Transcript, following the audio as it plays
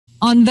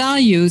On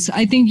values,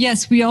 I think,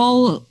 yes, we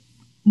all,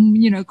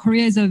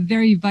 Korea is a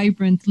very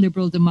vibrant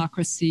liberal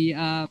democracy,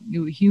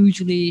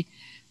 hugely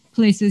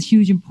places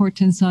huge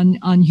importance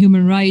on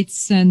human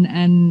rights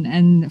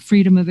and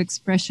freedom of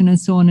expression and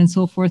so on and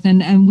so forth.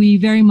 And we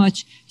very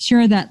much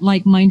share that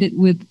like-minded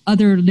with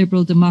other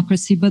liberal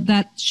democracy, but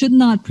that should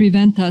not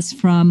prevent us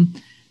from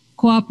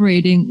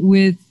cooperating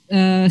with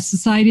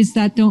societies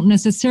that don't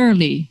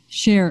necessarily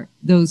share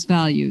those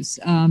values.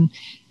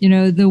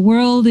 The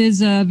world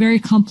is a very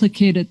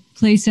complicated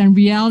place, and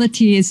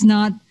reality is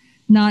not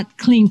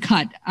clean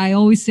cut. I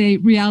always say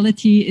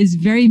reality is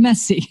very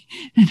messy.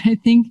 And I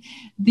think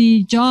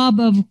the job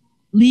of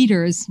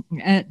leaders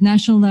at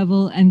national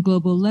level and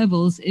global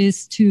levels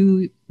is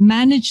to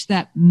manage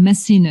that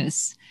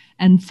messiness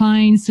and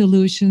find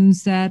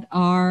solutions that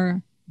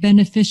are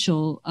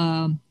beneficial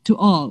to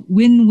all.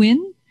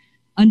 Win-win,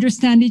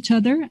 understand each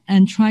other,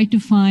 and try to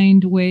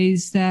find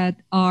ways that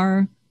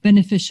are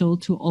beneficial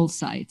to all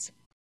sides.